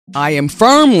I am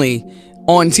firmly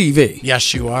on TV.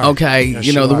 Yes, you are. Okay, Yes,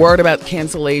 you know, the are. word about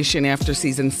cancellation after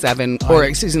season 7,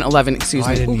 or season 11, excuse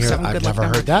me. I didn't Ooh, hear. 7, I've good luck never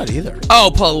there. heard that either.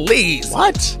 Oh, please.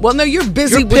 What? Well, no, you're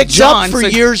busy You're with picked John. up for so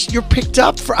years. You're picked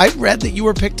up for. I read that you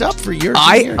were picked up for years.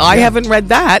 and years. I Yeah. haven't read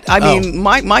that. I mean,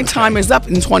 my time is up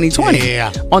in 2020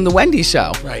 Yeah. on the Wendy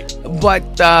show. Right.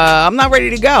 But I'm not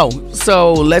ready to go.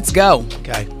 So let's go.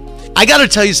 Okay. I got to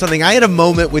tell you something. I had a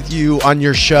moment with you on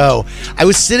your show. I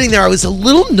was sitting there. I was a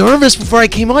little nervous before I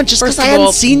came on just because I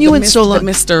hadn't seen you in so long. The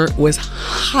mister was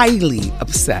highly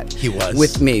upset. He was.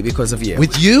 With me because of you.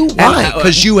 With you? Why?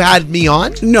 Because you had me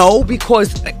on? No,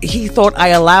 because he thought I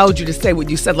allowed you to say what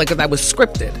you said like that was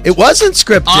scripted. It wasn't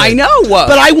scripted. I know.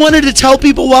 But I wanted to tell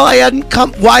people why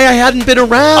I hadn't been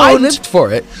around. I lived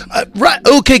for it. Right.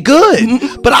 Okay,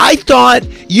 good. But I thought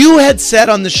you had said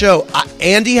on the show,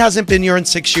 Andy hasn't been here in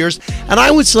 6 years. And I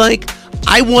was like,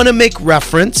 I want to make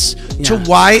reference to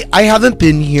why I haven't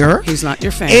been here. He's not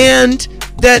your fan. And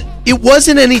that it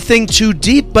wasn't anything too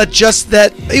deep, but just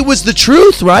that it was the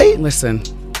truth, right? Listen,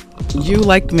 you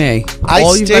like me. I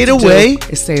All you've stayed got to away. do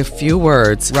is say a few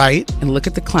words. Right. And look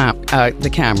at the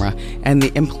camera, and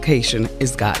the implication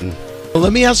is gotten. Well,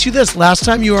 let me ask you this. Last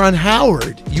time you were on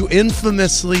Howard, you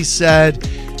infamously said,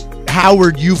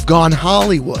 Howard, you've gone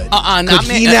Hollywood. Could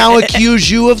he now accuse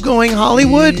you of going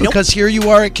Hollywood? Nope. Because here you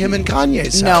are at Kim and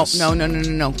Kanye's house.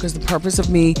 No. Because the purpose of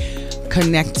me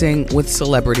connecting with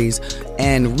celebrities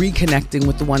and reconnecting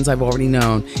with the ones I've already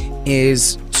known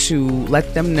is to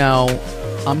let them know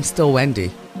I'm still Wendy.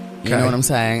 You know what I'm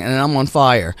saying? And I'm on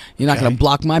fire. You're not going to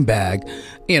block my bag.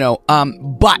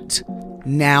 But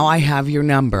now I have your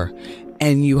number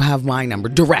and you have my number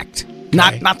direct.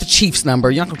 Not the chief's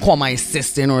number. You're not gonna call my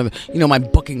assistant or my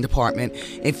booking department.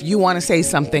 If you want to say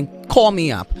something, call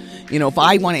me up. If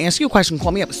I want to ask you a question,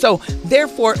 call me up. So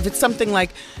therefore, if it's something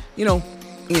like,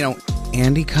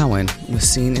 Andy Cohen was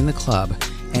seen in the club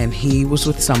and he was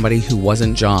with somebody who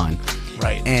wasn't John.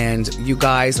 Right. And you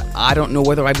guys, I don't know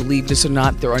whether I believe this or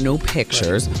not. There are no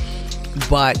pictures,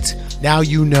 but now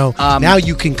you know. Now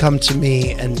you can come to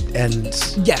me and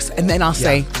yes, and then I'll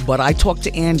say, but I talked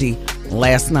to Andy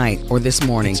last night or this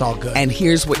morning. It's all good. And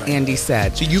here's what Andy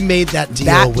said. So you made that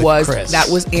deal with Chris. That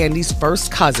was Andy's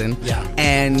first cousin. Yeah.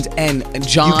 And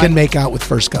John. You can make out with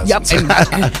first cousins.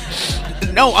 Yep.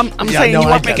 No, I'm saying you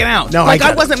weren't making out. No,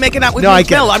 I wasn't making out with Meek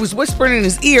Mill. I was whispering in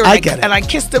his ear. And I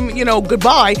kissed him,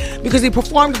 goodbye because he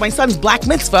performed my son's black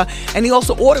mitzvah and he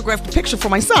also autographed a picture for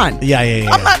my son. Yeah.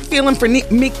 I'm not feeling for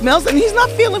Meek Mills and he's not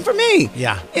feeling for me.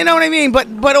 Yeah. You know what I mean? But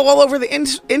all over the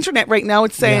internet right now,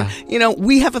 it's saying,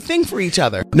 we have a thing for each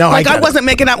other. No, I wasn't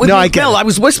making out with Meek Mill. I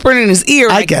was whispering in his ear.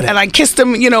 And I kissed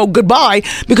him, goodbye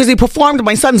because he performed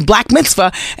my son's black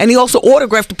mitzvah and he also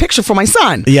autographed a picture for my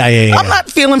son. Yeah. I'm not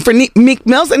feeling for Meek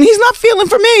Mills and he's not feeling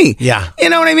for me. Yeah. You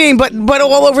know what I mean? But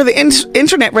all over the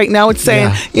internet right now, it's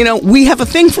saying, we have a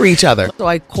thing for each other. So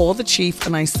I called the chief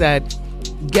and I said,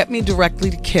 get me directly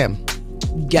to Kim.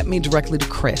 Get me directly to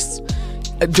Chris.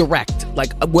 Direct.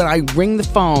 Like when I ring the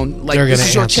phone, like this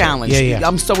is your challenge. Yeah.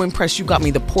 I'm so impressed you got me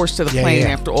the Porsche to the plane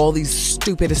after all these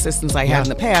stupid assistants I had in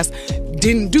the past.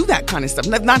 Didn't do that kind of stuff.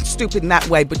 Not stupid in that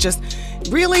way, but just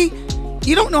really,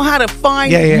 you don't know how to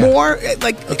find more.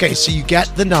 Okay, so you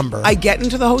get the number. I get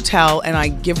into the hotel and I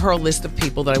give her a list of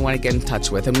people that I want to get in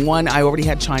touch with. And one, I already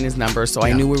had China's number, so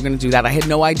I knew we were going to do that. I had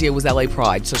no idea it was LA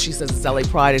Pride. So she says it's LA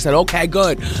Pride. I said, okay,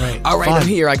 good. Right. All right, Fun. I'm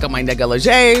here. I got my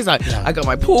negligés. I got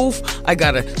my poof. I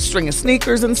got a string of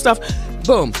sneakers and stuff.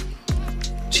 Boom.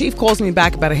 Chief calls me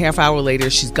back about a half hour later.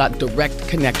 She's got direct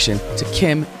connection to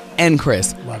Kim and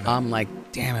Chris. I'm like,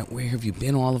 damn it, where have you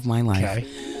been all of my life? Okay.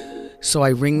 So I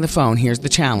ring the phone. Here's the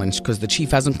challenge because the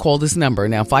chief hasn't called his number.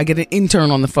 Now, if I get an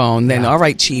intern on the phone, then all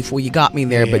right, chief, well, you got me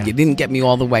there, but you didn't get me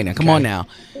all the way. Now, come on now.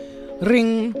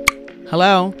 Ring.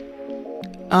 Hello.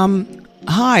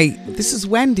 Hi, this is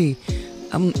Wendy.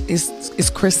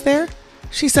 Is Chris there?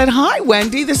 She said, hi,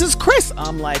 Wendy, this is Chris.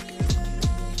 I'm like,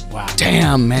 wow.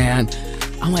 Damn, man.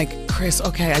 I'm like, Chris,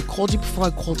 okay, I called you before I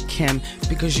called Kim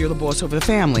because you're the boss over the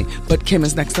family, but Kim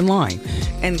is next in line.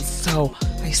 And so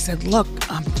I said, look,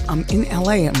 I'm in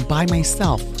LA, I'm by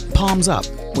myself. Palms up.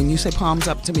 When you say palms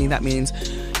up to me, that means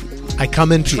I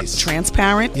come in peace.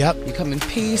 Transparent. Yep. You come in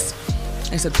peace.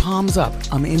 I said, palms up.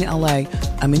 I'm in LA.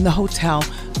 I'm in the hotel.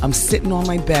 I'm sitting on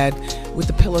my bed with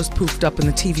the pillows poofed up and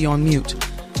the TV on mute.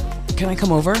 Can I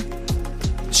come over?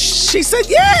 She said,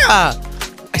 yeah.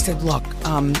 I said, look,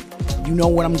 you know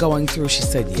what I'm going through? She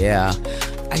said, yeah.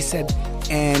 I said,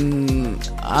 and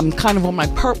I'm kind of on my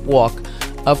perp walk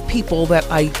of people that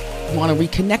I want to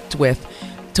reconnect with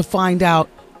to find out,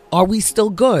 are we still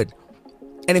good?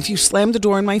 And if you slam the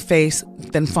door in my face,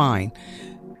 then fine.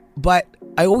 But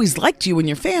I always liked you and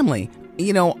your family,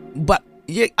 but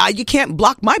you can't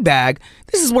block my bag.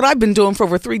 This is what I've been doing for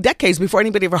over 3 decades before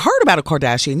anybody ever heard about a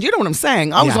Kardashian. You know what I'm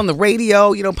saying? I was on the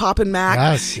radio, popping Mac,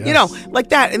 yes. Like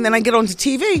that. And then I get onto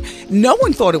TV. No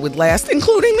one thought it would last,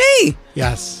 including me.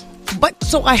 Yes. But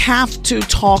so I have to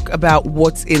talk about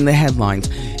what's in the headlines.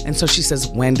 And so she says,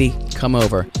 Wendy, come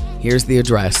over. Here's the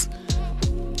address.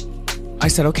 I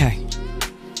said, okay.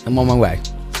 I'm on my way.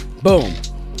 Boom.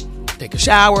 Take a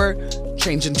shower,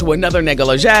 change into another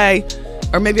negligee.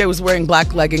 Or maybe I was wearing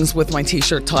black leggings with my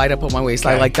t-shirt tied up on my waist.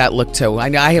 Okay. I like that look too.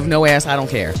 I have no ass. I don't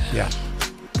care. Yeah.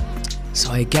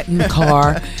 So I get in the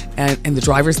car and the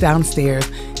driver's downstairs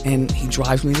and he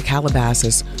drives me to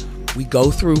Calabasas. We go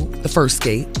through the first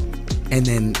gate and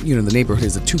then, the neighborhood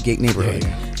is a 2-gate neighborhood.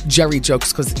 Yeah. Jerry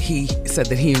jokes because he said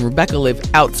that he and Rebecca live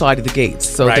outside of the gates.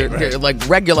 So they're like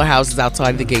regular houses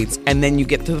outside of the gates. And then you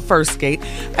get to the first gate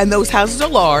and those houses are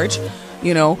large,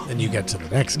 Then you get to the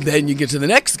next gate. Then you get to the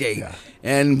next gate. Yeah.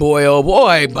 And boy, oh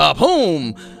boy,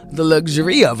 boom, the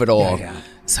luxury of it all. Yeah.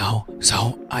 So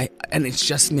and it's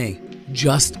just me,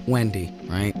 just Wendy,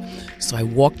 right? So I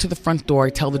walk to the front door. I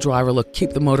tell the driver, look,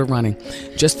 keep the motor running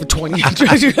just for 20 minutes.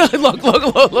 Look.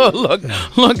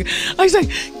 I say,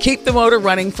 keep the motor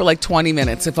running for like 20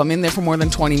 minutes. If I'm in there for more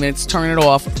than 20 minutes, turn it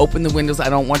off, open the windows.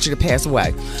 I don't want you to pass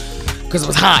away. Because it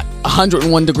was hot,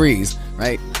 101 degrees,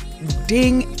 right?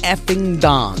 Ding effing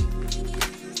dong.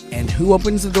 And who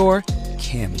opens the door?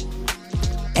 Kim.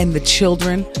 And the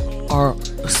children are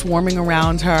swarming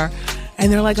around her.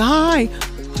 And they're like, hi.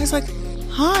 I was like,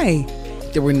 hi.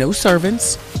 There were no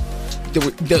servants.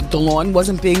 The lawn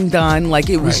wasn't being done. Like,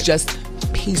 it was just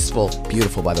peaceful.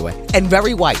 Beautiful, by the way. And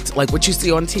very white. Like what you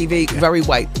see on TV, very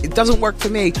white. It doesn't work for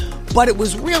me, but it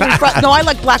was really... No, I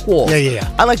like black walls.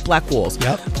 Yeah. I like black walls.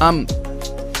 Yep.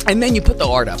 And then you put the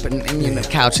art up and the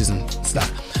couches and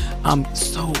stuff.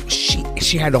 So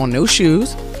she had on no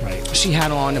shoes. Right. She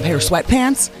had on a pair of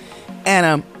sweatpants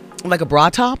and like a bra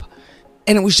top.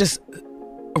 And it was just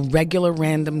a regular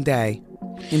random day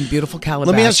in beautiful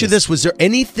Calabasas. Let me ask you this. Was there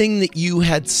anything that you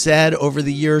had said over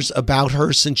the years about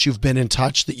her since you've been in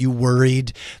touch that you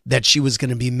worried that she was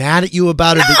going to be mad at you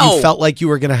about it, that you felt like you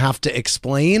were going to have to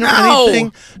explain or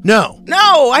anything? No,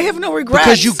 I have no regrets.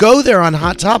 Because you go there on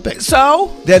Hot Topics.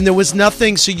 So? Then there was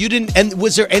nothing, so you didn't, and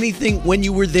was there anything when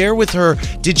you were there with her,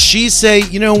 did she say,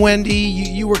 Wendy,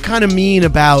 you were kind of mean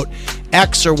about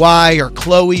X or Y or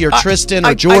Chloe or Tristan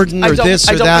or Jordan or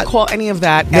this or that? I don't recall any of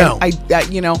that. No. I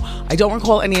don't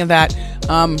recall any of that.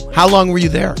 How long were you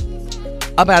there?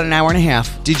 About an hour and a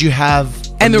half. Did you have...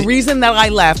 And the reason that I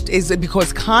left is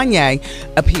because Kanye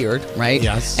appeared, right?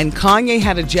 Yes. And Kanye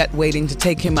had a jet waiting to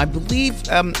take him, I believe,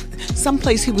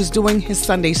 someplace he was doing his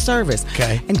Sunday service.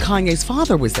 Okay. And Kanye's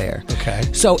father was there. Okay.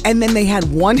 So, and then they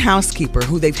had one housekeeper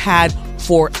who they've had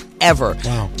forever.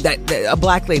 Wow. That a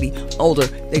black lady, older,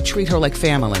 they treat her like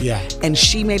family. Yeah. And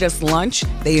she made us lunch.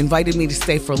 They invited me to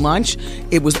stay for lunch.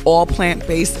 It was all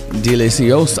plant-based.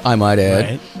 Delicioso, I might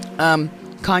add. Right.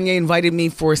 Kanye invited me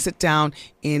for a sit down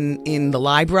in the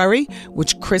library,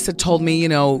 which Chris had told me,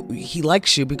 he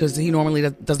likes you because he normally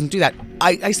doesn't do that.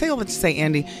 I say all that to say,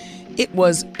 Andy, it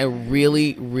was a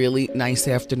really, really nice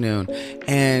afternoon.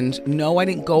 And no, I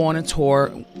didn't go on a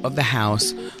tour of the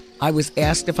house. I was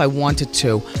asked if I wanted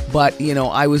to, but,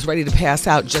 I was ready to pass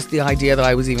out just the idea that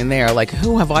I was even there. Like,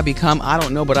 who have I become? I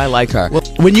don't know, but I like her. Well,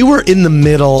 when you were in the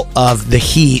middle of the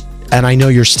heat, and I know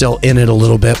you're still in it a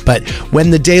little bit, but when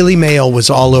the Daily Mail was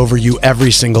all over you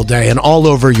every single day and all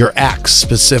over your ex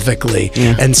specifically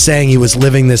and saying he was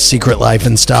living this secret life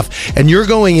and stuff, and you're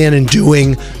going in and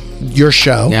doing your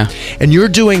show and you're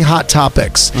doing Hot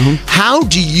Topics, how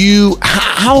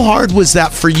hard was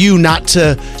that for you not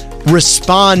to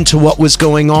respond to what was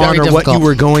going on or what you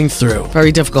were going through?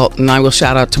 Very difficult. And I will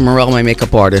shout out to Morel, my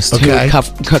makeup artist, who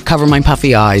would cover my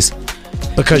puffy eyes.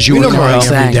 Because you were crying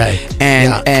every day.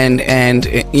 And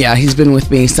he's been with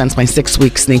me since my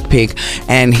 6-week sneak peek.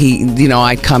 And he,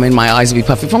 I'd come in, my eyes would be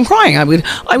puffy from crying. I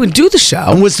would do the show.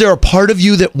 And was there a part of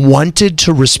you that wanted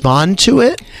to respond to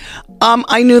it?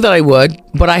 I knew that I would,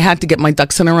 but I had to get my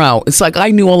ducks in a row. It's like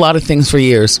I knew a lot of things for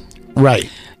years. Right.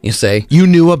 You see, you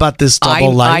knew about this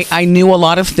double life. I knew a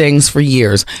lot of things for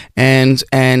years,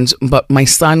 but my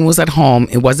son was at home.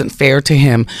 It wasn't fair to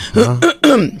him.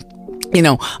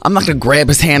 I'm not going to grab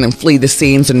his hand and flee the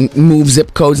scenes and move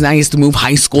zip codes. Now he has to move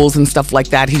high schools and stuff like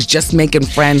that. He's just making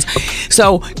friends.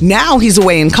 So now he's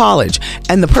away in college.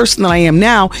 And the person that I am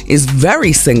now is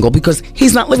very single because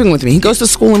he's not living with me. He goes to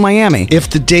school in Miami. If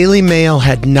the Daily Mail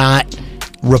had not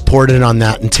reported on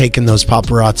that and taken those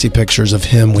paparazzi pictures of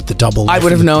him with the double life, I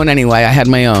would have known anyway. I had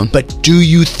my own. But do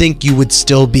you think you would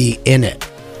still be in it?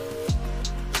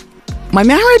 My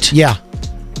marriage? Yeah.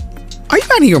 Are you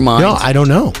out of your mind? No, I don't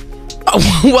know.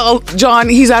 Oh, well, John,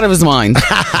 he's out of his mind.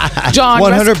 John,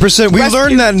 100%. We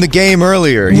learned that in the game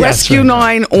earlier. Rescue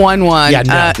 911. Yeah,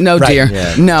 no. No, Right. dear.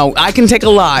 Yeah. No, I can take a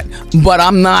lot, but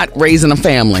I'm not raising a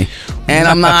family. And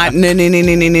I'm not.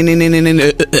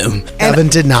 Kevin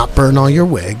did not burn all your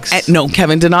wigs. No,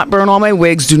 Kevin did not burn all my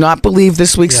wigs. Do not believe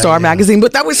this week's Star Magazine.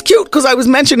 But that was cute because I was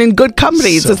mentioned in good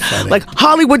company. It So says funny. like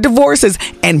Hollywood divorces,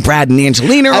 and Brad and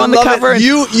Angelina are I on the love cover. it.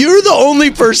 You're the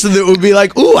only person that would be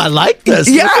like, "Ooh, I like this.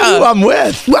 Yeah. Look at who I'm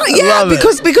with." Well, I yeah, love it.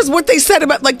 because what they said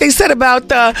about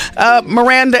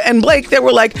Miranda and Blake, they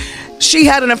were like, she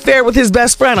had an affair with his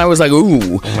best friend. I was like,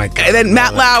 ooh. Oh my God. And then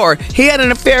Matt Lauer, he had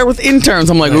an affair with interns.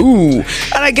 I'm like, ooh. And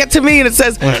I get to me and it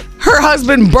says, her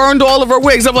husband burned all of her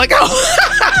wigs. I'm like, oh.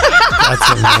 That's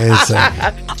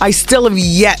amazing. I still have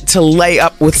yet to lay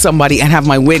up with somebody and have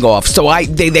my wig off. So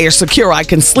they are secure. I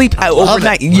can sleep out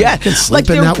overnight. it. Yeah. You can sleep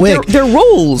in they're- that wig. They're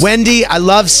rules. Wendy, I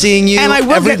love seeing you. And I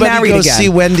will Everybody get married go again. see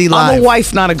Wendy live. I'm a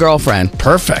wife, not a girlfriend.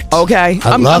 Perfect. Okay,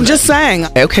 I'm love just it. saying.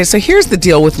 Okay, so here's the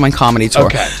deal with my comedy tour.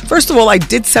 Okay. First of all, I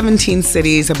did 17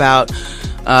 cities about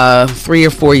 3 or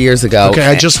 4 years ago. Okay,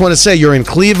 I just want to say you're in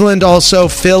Cleveland, also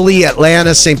Philly,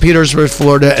 Atlanta, St. Petersburg,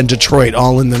 Florida, and Detroit,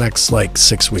 all in the next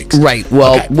 6 weeks. Right.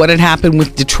 Well, Okay. what had happened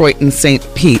with Detroit and St.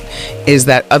 Pete is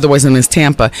that, otherwise known as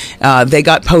Tampa, they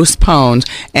got postponed,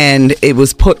 and it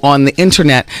was put on the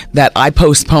internet that I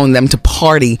postponed them to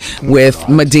party with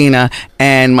Medina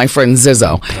and my friend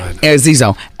Zizzo,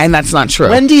 and that's not true.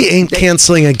 Wendy ain't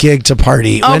canceling a gig to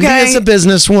party. Wendy Okay. is a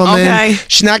businesswoman. Okay.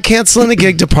 She's not canceling a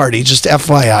gig to party. Just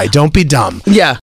FYI, don't be dumb. Yeah.